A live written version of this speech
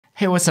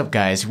Hey, what's up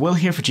guys, Will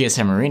here for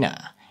GSM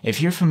Arena. If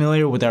you're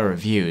familiar with our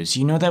reviews,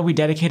 you know that we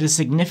dedicate a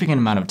significant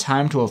amount of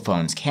time to a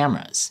phone's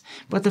cameras,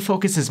 but the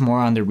focus is more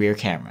on the rear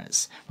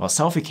cameras, while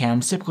selfie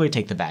cams typically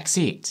take the back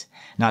seat.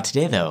 Not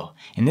today though.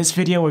 In this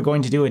video we're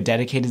going to do a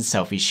dedicated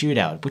selfie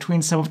shootout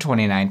between some of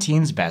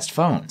 2019's best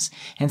phones,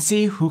 and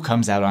see who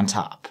comes out on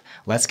top.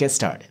 Let's get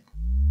started.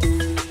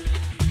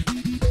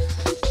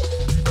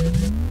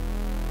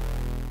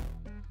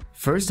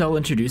 First I'll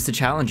introduce the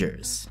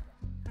challengers.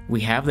 We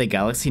have the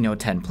Galaxy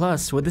Note10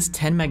 Plus with its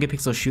 10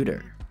 megapixel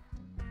shooter.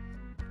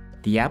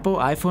 The Apple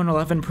iPhone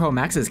 11 Pro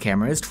Max's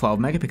camera is 12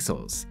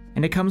 megapixels,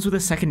 and it comes with a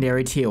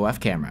secondary TOF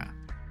camera.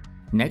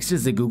 Next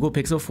is the Google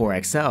Pixel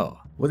 4 XL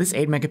with its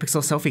 8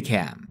 megapixel selfie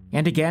cam,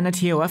 and again a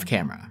TOF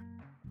camera.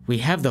 We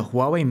have the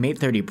Huawei Mate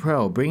 30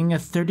 Pro bringing a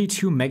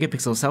 32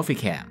 megapixel selfie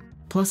cam,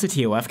 plus a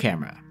TOF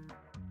camera.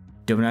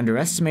 Don't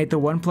underestimate the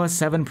OnePlus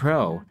 7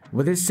 Pro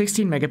with its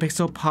 16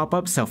 megapixel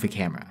pop-up selfie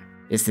camera.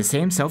 It's the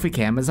same selfie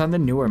cam as on the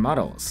newer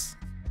models.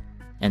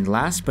 And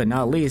last but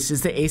not least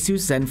is the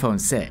Asus Zenfone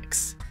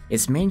 6.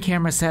 Its main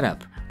camera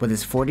setup, with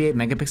its 48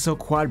 megapixel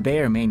quad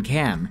Bayer main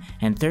cam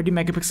and 30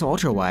 megapixel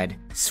ultra-wide,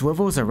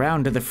 swivels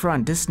around to the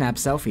front to snap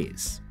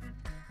selfies.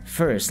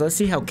 First, let's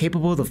see how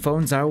capable the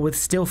phones are with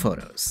still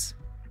photos.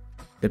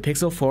 The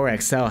Pixel 4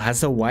 XL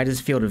has the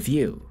widest field of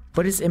view,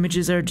 but its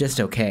images are just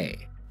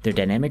okay. Their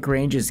dynamic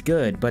range is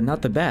good but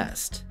not the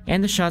best,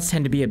 and the shots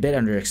tend to be a bit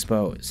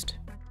underexposed.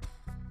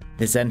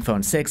 The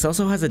Zenfone 6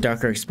 also has a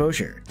darker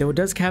exposure, though it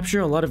does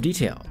capture a lot of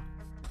detail.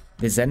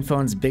 The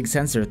Zenfone's big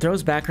sensor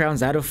throws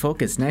backgrounds out of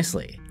focus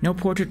nicely, no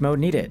portrait mode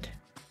needed.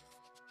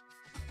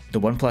 The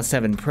OnePlus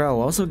 7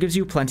 Pro also gives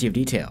you plenty of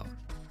detail.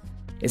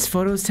 Its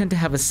photos tend to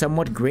have a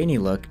somewhat grainy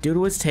look due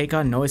to its take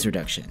on noise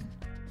reduction.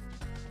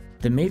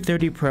 The Mate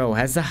 30 Pro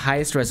has the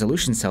highest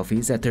resolution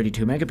selfies at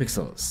 32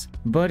 megapixels,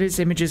 but its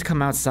images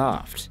come out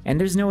soft, and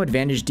there's no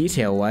advantage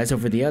detail-wise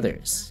over the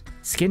others.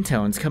 Skin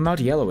tones come out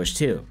yellowish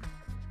too.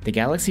 The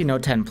Galaxy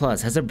Note10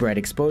 Plus has a bright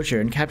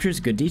exposure and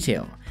captures good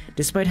detail,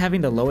 despite having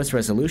the lowest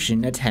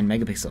resolution at 10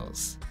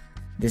 megapixels.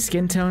 The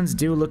skin tones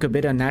do look a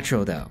bit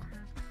unnatural though.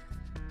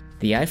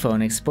 The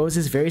iPhone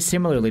exposes very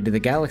similarly to the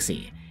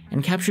Galaxy,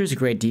 and captures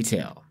great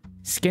detail.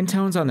 Skin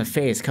tones on the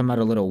face come out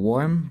a little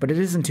warm, but it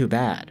isn't too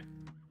bad.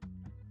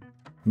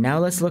 Now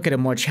let's look at a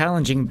more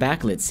challenging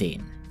backlit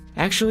scene.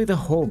 Actually, the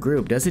whole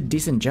group does a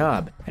decent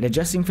job at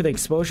adjusting for the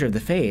exposure of the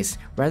face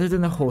rather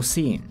than the whole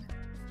scene.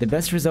 The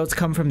best results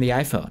come from the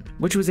iPhone,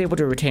 which was able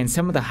to retain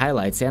some of the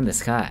highlights and the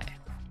sky.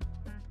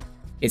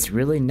 It's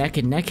really neck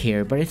and neck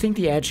here, but I think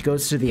the edge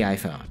goes to the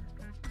iPhone.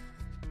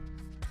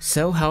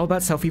 So how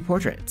about selfie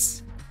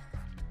portraits?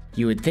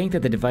 You would think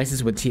that the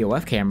devices with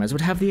TOF cameras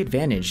would have the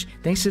advantage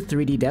thanks to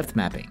 3D depth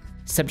mapping.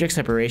 Subject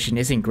separation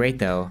isn't great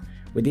though,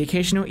 with the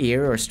occasional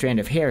ear or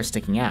strand of hair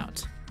sticking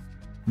out.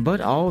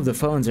 But all of the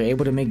phones are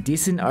able to make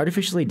decent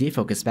artificially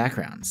defocused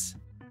backgrounds.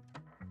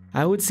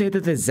 I would say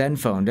that the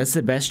Zenfone does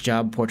the best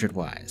job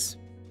portrait-wise.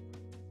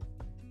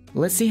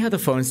 Let's see how the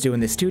phones do in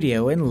the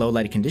studio in low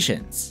light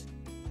conditions.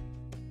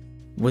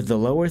 With the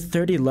lower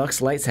 30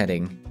 lux light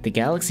setting, the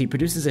Galaxy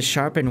produces a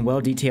sharp and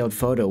well-detailed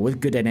photo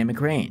with good dynamic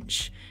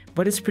range,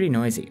 but it's pretty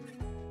noisy.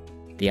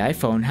 The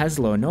iPhone has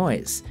low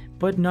noise,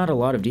 but not a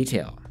lot of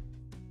detail.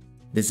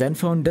 The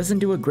Zenfone doesn't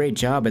do a great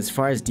job as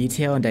far as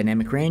detail and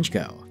dynamic range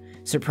go,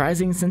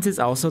 surprising since it's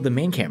also the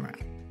main camera.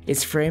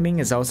 Its framing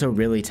is also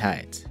really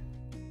tight.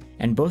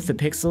 And both the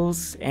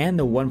Pixels and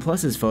the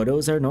OnePlus's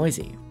photos are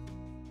noisy.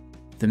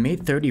 The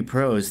Mate 30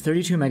 Pro's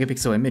 32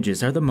 megapixel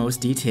images are the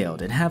most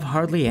detailed and have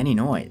hardly any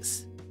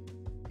noise.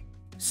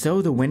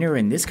 So the winner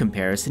in this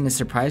comparison is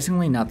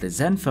surprisingly not the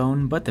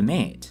Zenfone, but the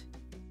Mate.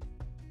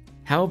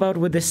 How about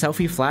with the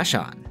selfie flash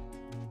on?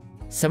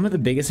 Some of the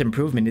biggest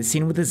improvement is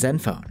seen with the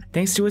Zenfone,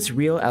 thanks to its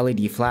real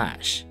LED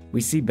flash. We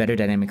see better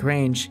dynamic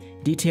range,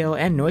 detail,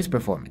 and noise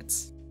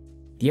performance.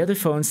 The other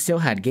phones still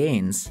had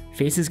gains,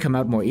 faces come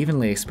out more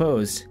evenly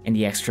exposed, and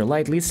the extra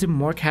light leads to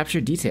more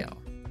captured detail.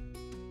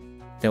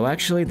 Though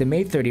actually the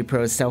Mate 30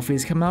 Pro's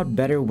selfies come out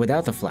better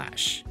without the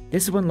flash.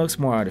 This one looks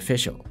more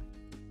artificial.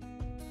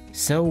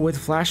 So with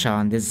flash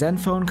on, the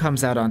Zenfone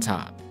comes out on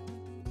top.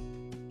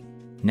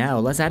 Now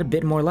let's add a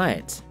bit more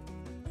light.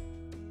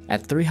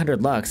 At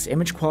 300 lux,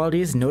 image quality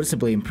is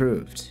noticeably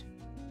improved.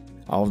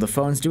 All of the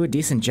phones do a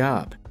decent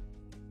job,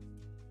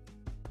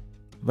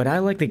 but I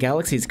like the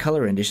Galaxy's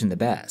color rendition the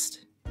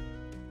best.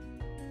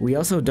 We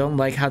also don't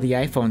like how the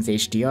iPhone's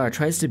HDR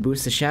tries to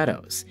boost the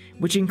shadows,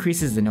 which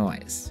increases the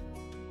noise.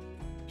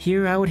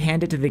 Here I would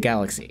hand it to the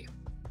Galaxy.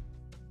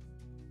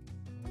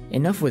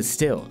 Enough with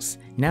stills,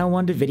 now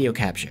on to video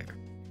capture.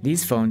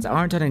 These phones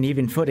aren't on an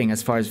even footing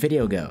as far as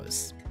video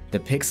goes. The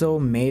Pixel,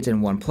 Mate,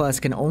 and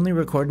OnePlus can only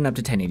record in up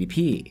to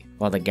 1080p,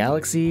 while the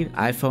Galaxy,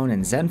 iPhone,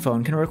 and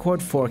Zenfone can record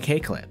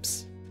 4K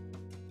clips.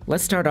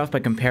 Let's start off by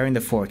comparing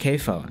the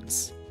 4K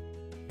phones.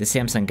 The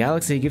Samsung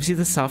Galaxy gives you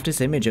the softest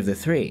image of the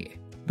three,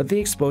 but the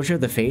exposure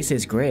of the face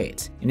is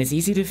great, and it's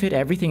easy to fit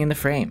everything in the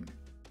frame.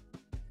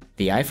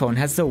 The iPhone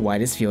has the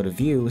widest field of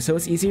view, so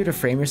it's easier to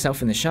frame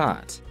yourself in the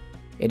shot.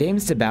 It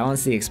aims to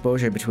balance the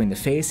exposure between the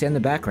face and the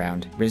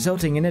background,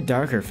 resulting in a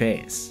darker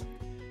face.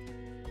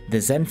 The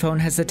Zenfone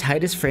has the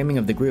tightest framing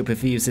of the group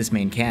if you use this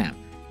main cam,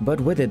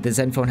 but with it the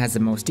Zenfone has the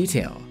most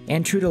detail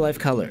and true-to-life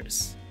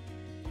colors.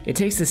 It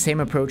takes the same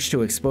approach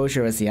to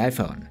exposure as the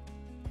iPhone.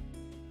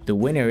 The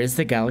winner is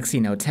the Galaxy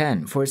Note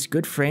 10 for its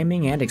good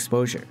framing and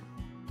exposure.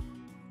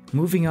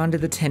 Moving on to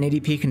the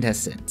 1080p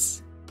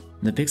contestants.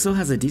 The Pixel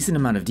has a decent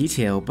amount of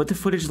detail, but the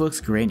footage looks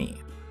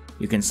grainy.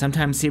 You can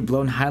sometimes see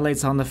blown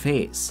highlights on the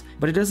face,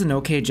 but it does an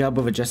okay job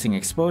of adjusting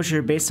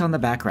exposure based on the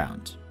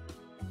background.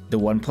 The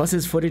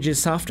OnePlus's footage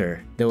is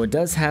softer, though it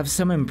does have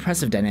some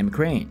impressive dynamic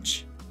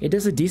range. It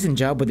does a decent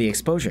job with the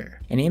exposure,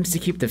 and aims to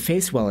keep the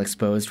face well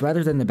exposed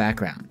rather than the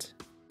background.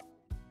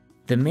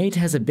 The Mate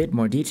has a bit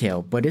more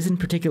detail, but isn't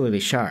particularly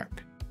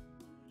sharp,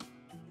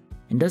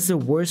 and does the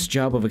worst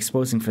job of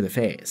exposing for the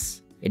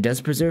face. It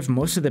does preserve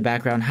most of the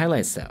background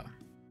highlights though.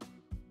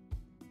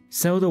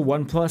 So the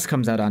OnePlus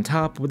comes out on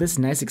top with this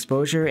nice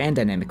exposure and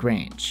dynamic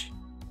range.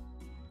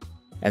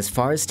 As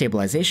far as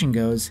stabilization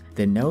goes,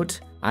 the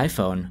Note,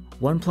 iPhone,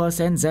 OnePlus,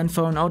 and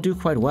Zenfone all do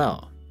quite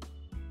well.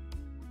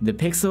 The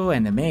Pixel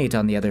and the Mate,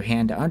 on the other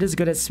hand, aren't as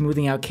good at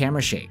smoothing out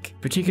camera shake,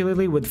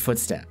 particularly with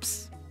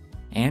footsteps.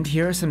 And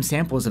here are some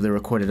samples of the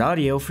recorded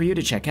audio for you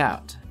to check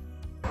out.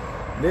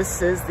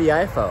 This is the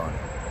iPhone.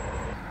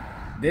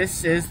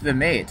 This is the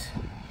Mate.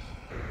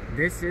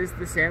 This is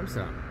the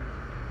Samsung.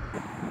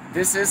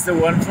 This is the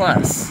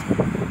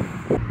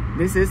OnePlus.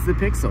 This is the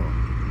Pixel.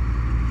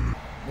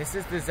 This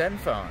is the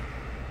Zenfone.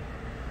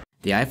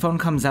 The iPhone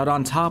comes out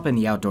on top in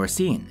the outdoor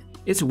scene.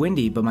 It's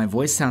windy, but my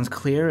voice sounds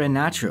clear and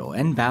natural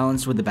and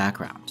balanced with the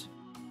background.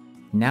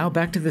 Now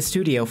back to the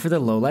studio for the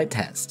low light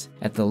test,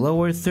 at the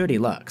lower 30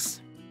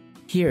 lux.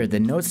 Here, the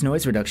Note's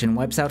noise reduction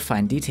wipes out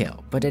fine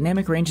detail, but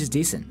dynamic range is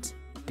decent.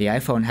 The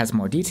iPhone has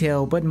more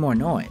detail, but more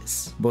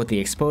noise. Both the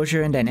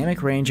exposure and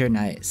dynamic range are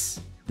nice.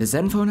 The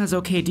Zenfone has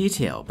okay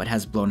detail, but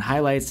has blown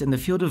highlights and the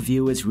field of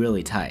view is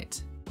really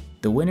tight.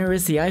 The winner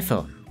is the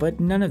iPhone, but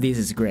none of these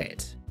is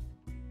great.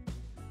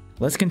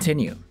 Let's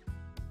continue.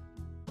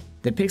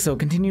 The Pixel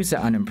continues to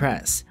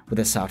unimpress, with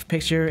a soft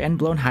picture and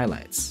blown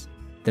highlights.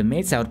 The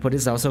Mate's output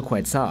is also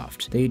quite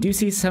soft, though you do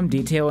see some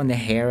detail in the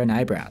hair and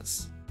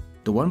eyebrows.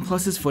 The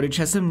OnePlus's footage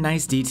has some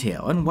nice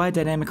detail and wide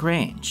dynamic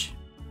range.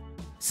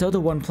 So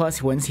the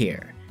OnePlus wins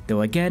here,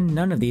 though again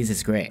none of these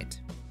is great.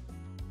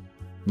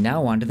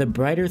 Now on to the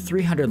brighter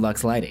 300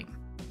 lux lighting.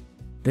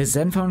 The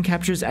Zenfone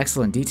captures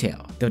excellent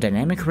detail, though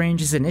dynamic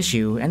range is an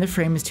issue and the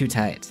frame is too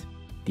tight.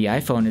 The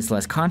iPhone is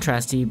less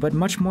contrasty but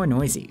much more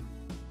noisy.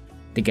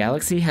 The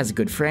Galaxy has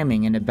good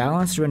framing and a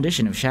balanced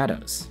rendition of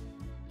shadows.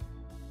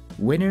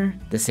 Winner,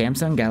 the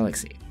Samsung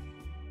Galaxy.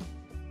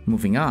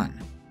 Moving on.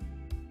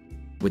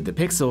 With the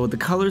Pixel, the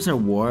colors are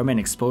warm and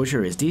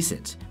exposure is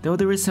decent, though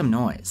there is some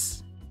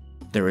noise.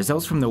 The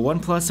results from the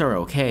OnePlus are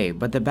okay,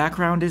 but the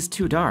background is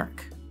too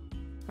dark.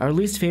 Our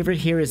least favorite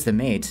here is the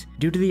Mate,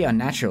 due to the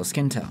unnatural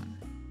skin tone.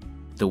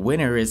 The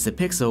winner is the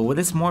Pixel with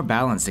its more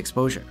balanced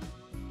exposure.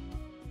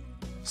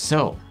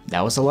 So,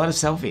 that was a lot of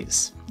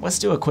selfies. Let's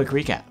do a quick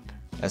recap.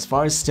 As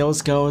far as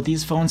stills go,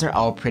 these phones are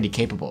all pretty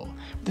capable,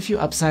 with a few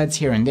upsides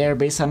here and there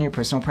based on your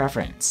personal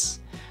preference.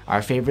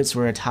 Our favorites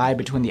were a tie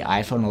between the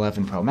iPhone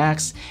 11 Pro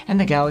Max and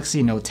the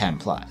Galaxy Note 10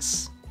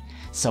 Plus.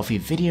 Selfie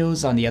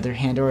videos, on the other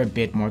hand, are a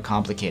bit more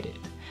complicated.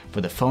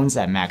 For the phones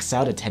that max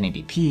out at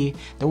 1080p,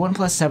 the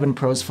OnePlus 7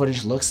 Pro's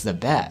footage looks the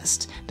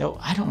best, though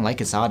I don't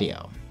like its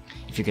audio.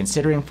 If you're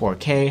considering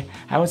 4K,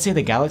 I would say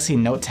the Galaxy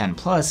Note 10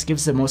 Plus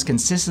gives the most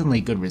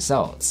consistently good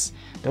results,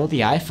 though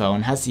the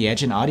iPhone has the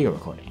edge in audio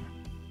recording.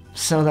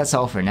 So that's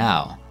all for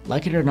now.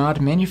 Like it or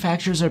not,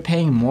 manufacturers are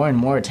paying more and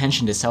more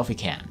attention to selfie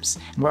cams,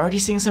 and we're already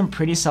seeing some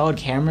pretty solid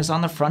cameras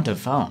on the front of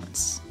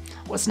phones.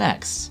 What's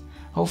next?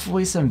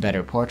 Hopefully some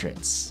better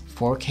portraits,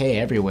 4K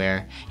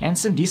everywhere, and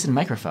some decent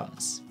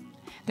microphones.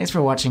 Thanks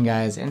for watching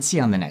guys, and see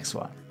you on the next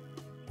one.